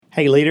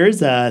Hey,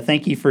 leaders,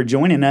 thank you for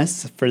joining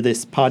us for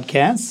this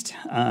podcast.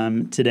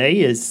 Today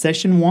is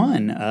session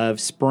 1 of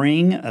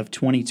spring of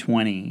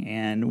 2020.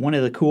 And one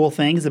of the cool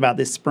things about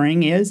this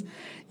spring is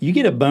you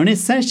get a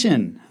bonus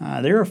session.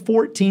 There are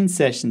 14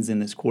 sessions in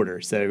this quarter,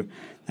 so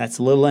that's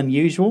a little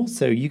unusual.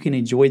 So you can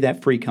enjoy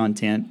that free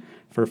content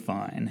for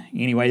fun.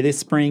 Anyway, this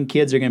spring,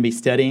 kids are going to be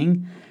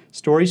studying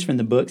stories from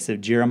the books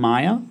of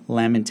Jeremiah,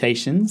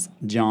 Lamentations,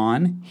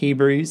 John,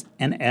 Hebrews,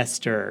 and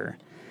Esther.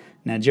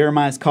 Now,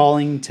 Jeremiah's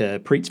calling to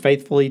preach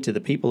faithfully to the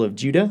people of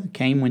Judah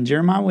came when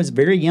Jeremiah was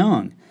very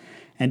young.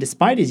 And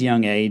despite his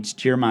young age,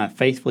 Jeremiah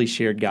faithfully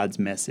shared God's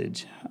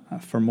message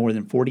for more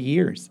than 40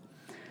 years.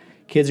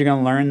 Kids are going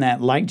to learn that,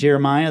 like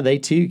Jeremiah, they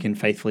too can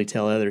faithfully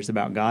tell others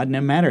about God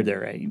no matter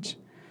their age.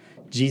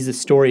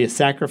 Jesus' story of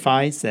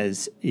sacrifice,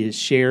 as is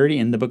shared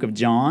in the book of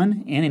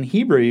John and in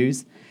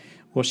Hebrews,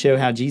 will show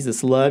how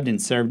Jesus loved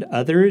and served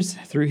others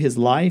through his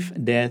life,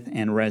 death,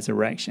 and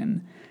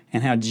resurrection,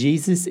 and how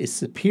Jesus is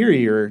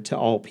superior to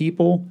all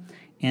people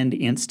and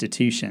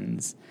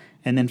institutions.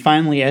 And then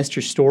finally,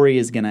 Esther's story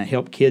is going to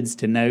help kids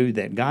to know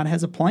that God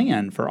has a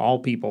plan for all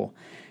people,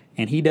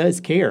 and he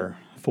does care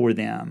for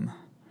them.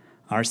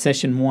 Our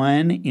session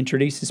 1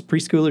 introduces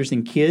preschoolers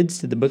and kids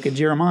to the book of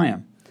Jeremiah.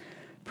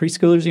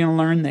 Preschoolers are going to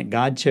learn that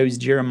God chose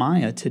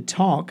Jeremiah to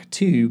talk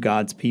to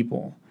God's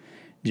people.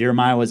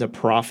 Jeremiah was a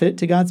prophet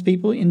to God's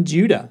people in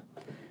Judah.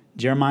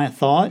 Jeremiah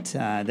thought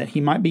that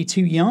he might be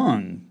too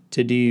young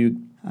to do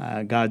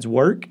God's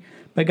work,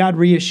 but God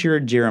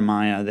reassured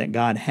Jeremiah that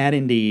God had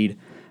indeed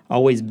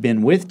always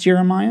been with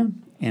Jeremiah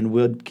and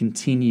would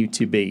continue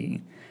to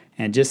be.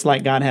 And just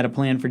like God had a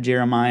plan for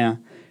Jeremiah,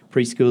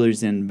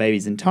 preschoolers and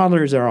babies and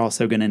toddlers are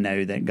also going to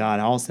know that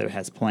God also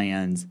has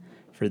plans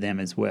for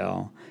them as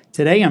well.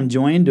 Today I'm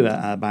joined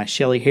by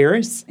Shelly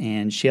Harris,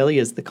 and Shelly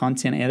is the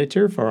content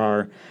editor for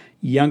our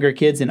younger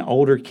kids and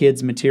older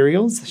kids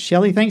materials.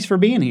 Shelly, thanks for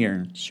being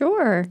here.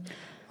 Sure.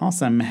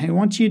 Awesome. Hey, why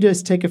don't you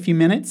just take a few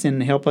minutes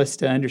and help us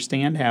to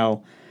understand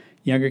how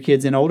younger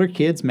kids and older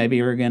kids maybe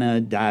are going to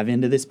dive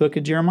into this book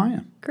of Jeremiah.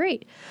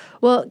 Great.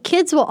 Well,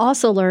 kids will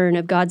also learn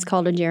of God's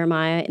call to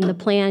Jeremiah and the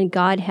plan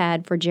God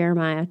had for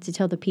Jeremiah to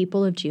tell the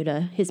people of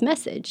Judah his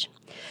message.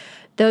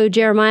 Though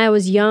Jeremiah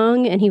was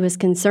young and he was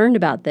concerned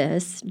about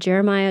this,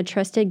 Jeremiah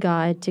trusted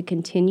God to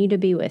continue to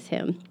be with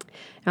him.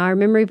 Now, our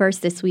memory verse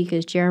this week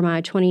is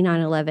Jeremiah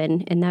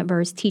 29:11, and that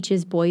verse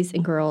teaches boys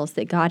and girls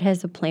that God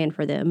has a plan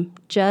for them,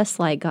 just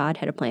like God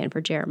had a plan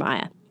for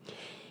Jeremiah.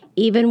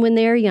 Even when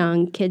they are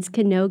young, kids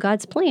can know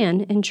God's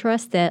plan and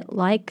trust that,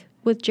 like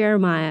with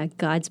Jeremiah,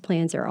 God's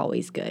plans are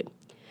always good.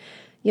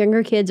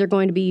 Younger kids are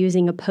going to be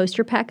using a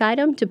poster pack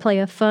item to play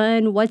a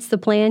fun What's the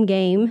Plan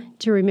game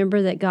to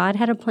remember that God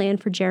had a plan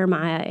for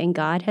Jeremiah and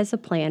God has a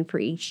plan for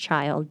each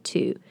child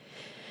too.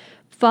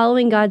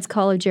 Following God's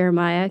call of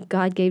Jeremiah,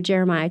 God gave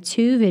Jeremiah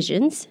 2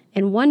 visions,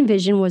 and one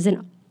vision was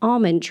an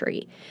almond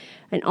tree.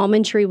 An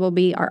almond tree will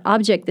be our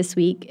object this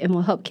week and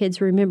will help kids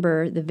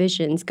remember the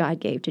visions God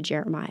gave to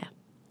Jeremiah.